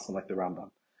style to passing like the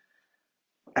Rambam.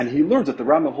 And he learns that the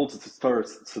Rambam holds it to Torah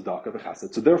tzedakah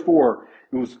v'chesed. So therefore,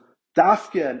 it was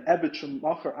dafke and evet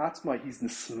shemacher atzma, he's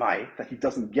nismai, that he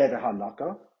doesn't get a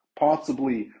hanaka,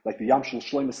 possibly like the Yamshul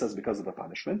Shloimeh says because of the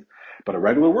punishment. But a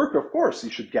regular worker, of course, he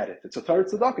should get it. It's a Torah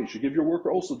tzedakah. You should give your worker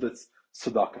also this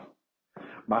tzedakah.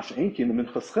 Mash Enki in the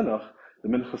Minchas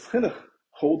Chinuch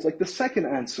holds like the second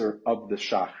answer of the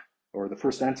Shach, or the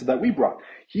first answer that we brought.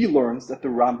 He learns that the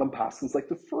Rambam passes like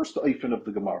the first Iyun of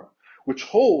the Gemara, which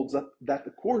holds that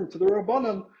according to the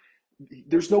Rabbanan,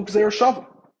 there's no Gzeir Shava.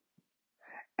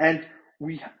 And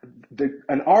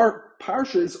our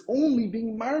Parsha is only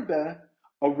being marbeh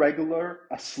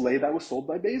a slave that was sold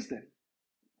by Beis Din.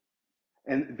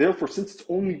 And therefore, since it's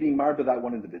only being marbeh that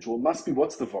one individual, it must be,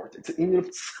 what's the vart? It's an inyan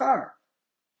of tzchar.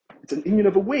 It's an inyan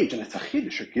of a wage, and it's a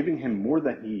chiddush. You're giving him more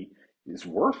than he is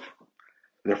worth.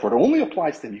 Therefore, it only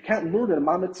applies to him. You can't learn it in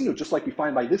Mamatzino, just like we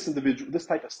find by this individual, this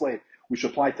type of slave, we should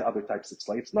apply to other types of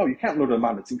slaves. No, you can't learn it in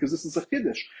Mamatzino because this is a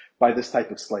chiddush by this type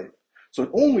of slave. So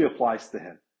it only applies to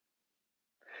him.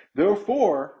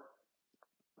 Therefore,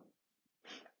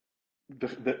 the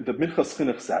Minchas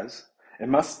Chinuch says, it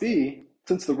must be,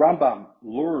 since the Rambam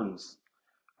learns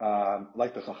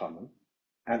like the Chachamim,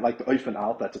 and like the Oifen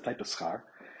Al, that's a type of schar,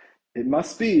 it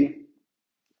must be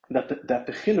that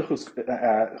the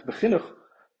Chinuch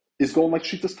is going like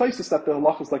Shitas Taisis, that the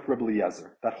halach is like Rebbe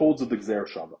Eliezer, that holds of the Gzeir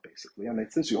Shava, basically.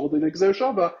 And since you hold the Gzeir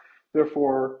Shava,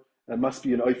 therefore, it must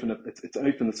be an oifen. It's an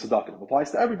oifen of tzedakah. If it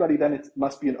applies to everybody, then it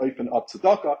must be an oifen of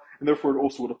tzedakah, and therefore it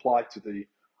also would apply to the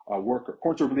worker.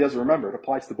 According to Rebbe Eliezer, remember, it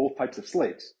applies to both types of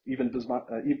slaves. Even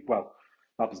well,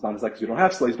 not Bisman Hazeh because we don't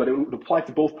have slaves, but it would apply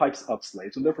to both types of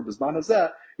slaves, and therefore Bisman Hazeh,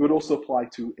 it would also apply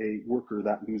to a worker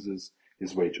that loses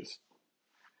his wages.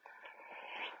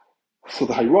 So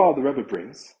the Hayrah the Rebbe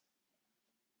brings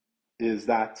is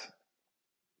that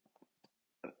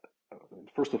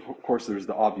first of course there's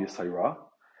the obvious Hayrah,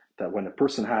 that when a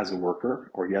person has a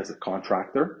worker or he has a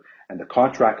contractor and the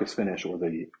contract is finished or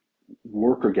the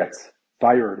worker gets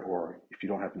fired, or if you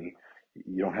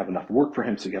don't have enough work for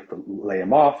him, so you have to lay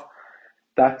him off,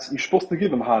 that you're supposed to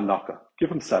give him ha'anaka,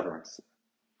 give him severance.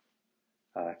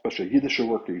 Especially a Yiddish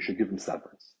worker, you should give him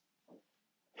severance.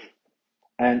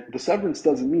 And the severance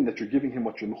doesn't mean that you're giving him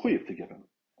what you're mechuyev to give him.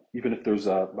 Even if there's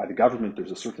by the government,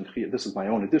 there's a certain chiyuv. This is my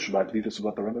own addition, but I believe this is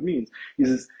what the Rebbe means. He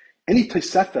says, any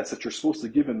tosefes that you're supposed to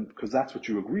give him because that's what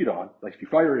you agreed on, like if you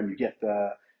fire him, you get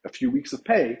a few weeks of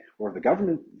pay, or the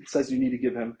government says you need to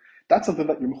give him, that's something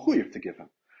that you're mechuyev to give him.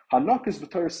 Hanak is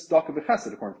b'torah tzedakah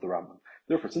v'chesed, according to the Rambam.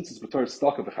 Therefore, since it's b'torah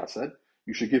tzedakah v'chesed,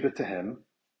 you should give it to him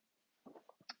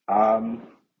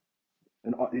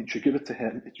and you should give it to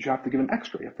him. You have to give him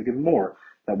extra. You have to give him more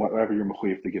than whatever you're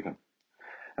mechuyev to give him.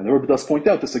 And the Rebbe does point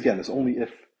out this again is only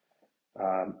if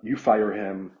you fire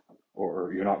him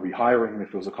or you're not rehiring him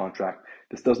if it was a contract.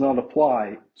 This does not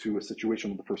apply to a situation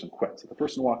where the person quits. If the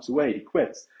person walks away, he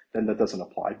quits, then that doesn't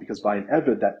apply because by an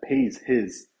eved that pays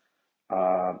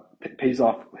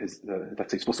off his,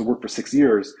 let's say he's supposed to work for 6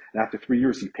 years, and after 3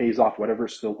 years he pays off whatever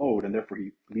is still owed, and therefore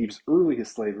he leaves early his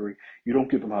slavery, you don't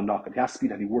give him hanaka. It has to be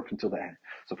that he worked until the end.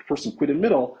 So if a person quit in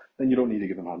middle, then you don't need to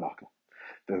give him hanaka.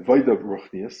 The Vaida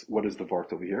Ruchnius, what is the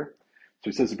Vart over here? So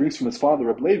he says, he brings from his father,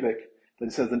 Reb Levik, that he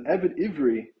says an Eved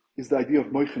Ivri is the idea of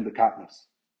Moichin the Katnas.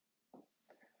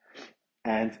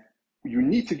 And you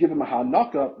need to give him a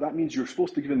Hanaka, that means you're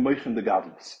supposed to give him Moichin the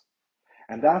Gadlus.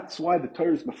 And that's why the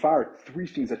Torah is Mefar, 3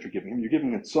 things that you're giving him. You're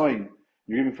giving him Tzoin,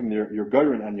 you're giving from your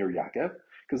Garin and your Yaakov,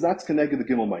 because that's Keneged the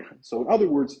Gimel Moichin. So in other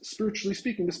words, spiritually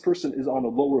speaking, this person is on a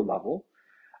lower level.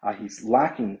 He's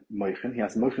lacking Moichin, he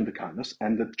has Moichin the Katnas,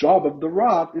 and the job of the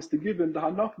Rav is to give him the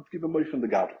Hanaka, to give him Moichin the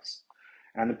Gadlus.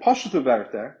 And in Pashut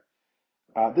Verte,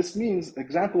 this means,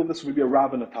 example of this would be a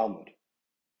Rav in a Talmud.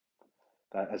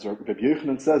 That, as Rabbi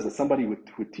Yochanan says, that somebody would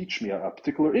teach me a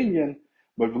particular Inyan,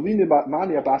 he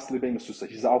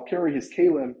says, I'll carry his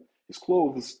kalim, his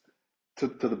clothes, to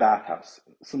the bathhouse,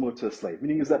 similar to a slave.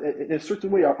 Meaning is that in a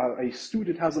certain way, a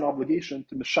student has an obligation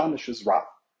to mishanish his Rav.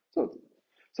 So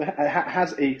it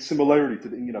has a similarity to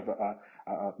the Inyan of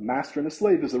a master and a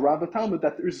slave. There's a Rav Talmud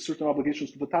that there is a certain obligation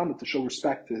to the Talmud to show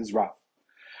respect to his Rav.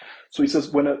 So he says,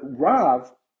 when a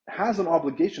Rav has an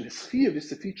obligation, his chiyuv is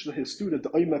to teach his student the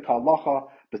oimek halacha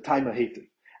b'taima hetiv.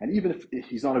 And even if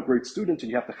he's not a great student and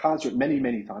you have to chazer it many,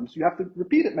 many times, you have to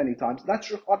repeat it many times. That's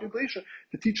your obligation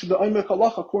to teach him the oimek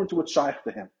halacha according to what's shaykh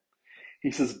to him.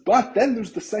 He says, but then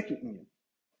there's the second inyan.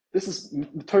 This is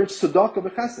the third tzedakah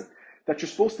v'chesed, that you're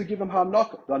supposed to give him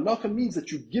hanaka. The hanaka means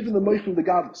that you give him the moichin the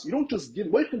gadlus. You don't just give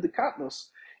moichin the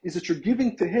katnos, is that you're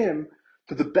giving to him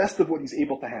to the best of what he's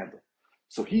able to handle.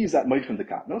 So he is at moichin the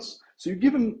katnos. So you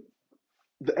give him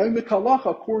the emek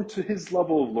halacha according to his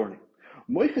level of learning.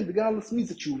 Moichin the gadlus means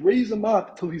that you raise him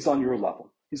up till he's on your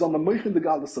level. He's on the moichin the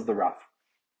gadlus of the Rav.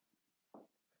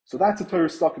 So that's a Torah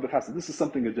stock of the chesed. This is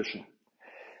something additional.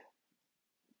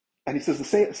 And he says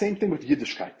the same thing with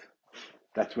Yiddishkeit.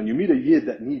 That when you meet a Yid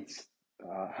that needs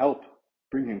help,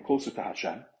 bring him closer to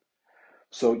Hashem.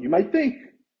 So you might think,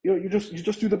 you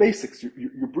just do the basics.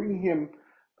 You're bringing him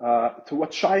to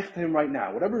what's shaykh to him right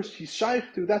now. Whatever he's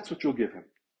shaykh to, that's what you'll give him.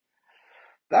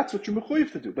 That's what you're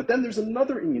mechuyev to do. But then there's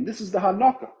another inyan. This is the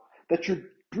hanaka, that you're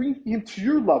bringing him to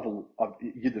your level of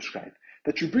Yiddishkeit.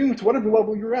 That you bring him to whatever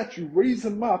level you're at. You raise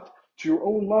him up to your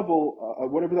own level,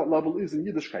 whatever that level is in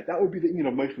Yiddishkeit. That would be the inyan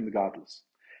of Moichin the Gadlus.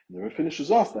 And then it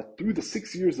finishes off that through the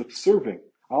 6 years of serving,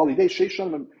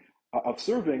 of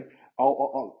serving,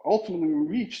 ultimately we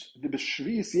reached the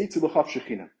B'Shvi'is Yetzi L'Chav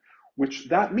Shechina, which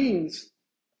that means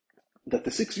that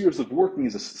the 6 years of working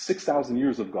is 6,000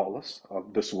 years of Galus,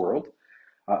 of this world,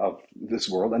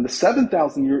 and the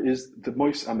 7,000 year is the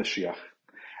Mois HaMashiach.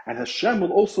 And Hashem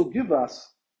will also give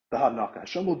us the Hanaka.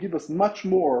 Hashem will give us much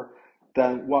more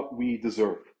than what we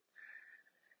deserve.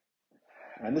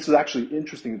 And this is actually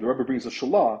interesting. The Rebbe brings a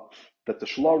shalah, that the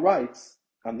shalah writes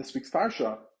on this week's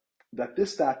parsha, that it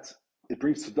says it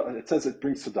brings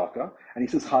tzedakah, and he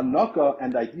says Hanaka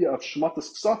and the idea of shmatas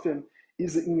ksafim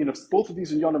is the inyan of, both of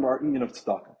these inyanim are inyan of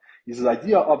tzedakah. He says the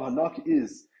idea of Hanaka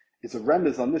is a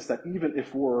remez on this, that even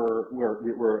if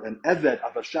we're an eved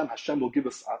of Hashem, Hashem will give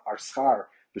us our schar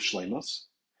b'shleimus.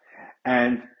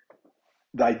 And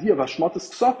the idea of Hashmatas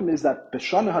Ksafim is that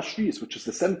Beshana Hashvius, which is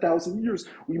the 7,000 years,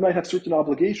 we might have certain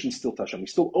obligations still to Hashem. We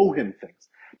still owe him things.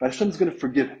 But Hashem is going to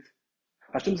forgive it.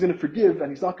 Hashem is going to forgive,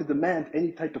 and he's not going to demand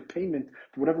any type of payment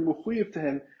for whatever mechuyev to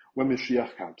him when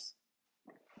Mashiach comes.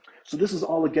 So this is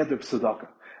all a gather of tzedakah.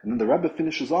 And then the Rebbe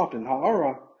finishes off in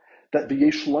Ha'ara that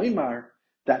V'yesh Loimar,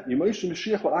 that Yemoshe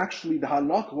Mashiach will actually, the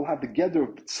Hanaka will have the gather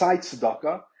of Tzai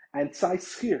Tzedakah and Tzai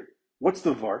Schir. What's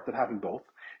the vart that having both?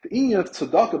 The inyan of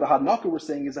tzedakah, the hanaka we're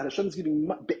saying, is that Hashem is giving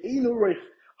be'einu reich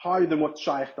higher than what's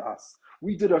shaykh to us.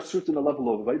 We did our certain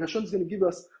level of it. Hashem is going to give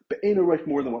us be'einu reich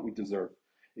more than what we deserve.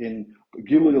 In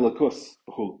Gilui Lakus,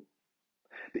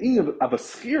 the inyan of a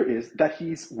schir is that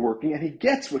he's working and he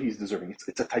gets what he's deserving.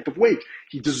 It's a type of wage.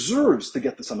 He deserves to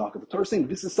get this hanaka. The Torah is saying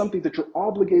this is something that you're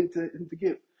obligated to him to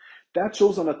give. That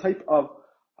shows on a type of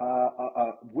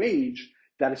wage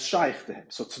that is shaykh to him.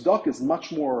 So tzedakah is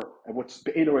much more what's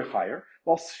be'einu reich higher,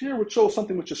 while sphere would show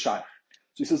something which is shaykh.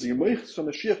 So he says,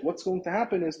 what's going to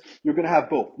happen is you're going to have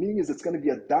both. Meaning is it's going to be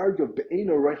a darg of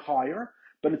be'einu reich higher,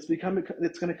 but it's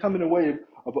going to come in a way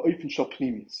of oifen shal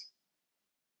pnimis.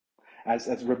 As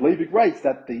Reb Leivik writes,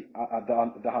 that the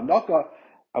hanaka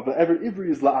of every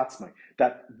ivrei is la'atzmai.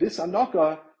 That this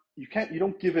hanaka, you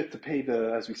don't give it to pay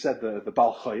as we said, the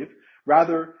bal chayiv.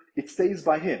 Rather, it stays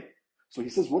by him. So he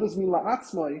says, what does it mean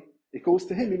la'atzmai? It goes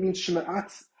to him. It means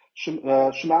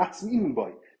shema'atzmim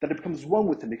boy, that it becomes one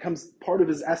with him. It becomes part of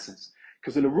his essence.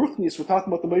 Because in a Ruchnis, we're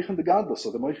talking about the Moichin de Gadla,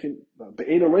 so the Moichin,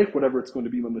 Be'ena Reich, whatever it's going to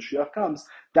be when Mashiach comes,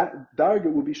 that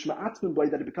Darga will be Shema'atzmin by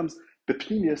that it becomes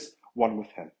Bepinius, one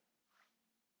with him.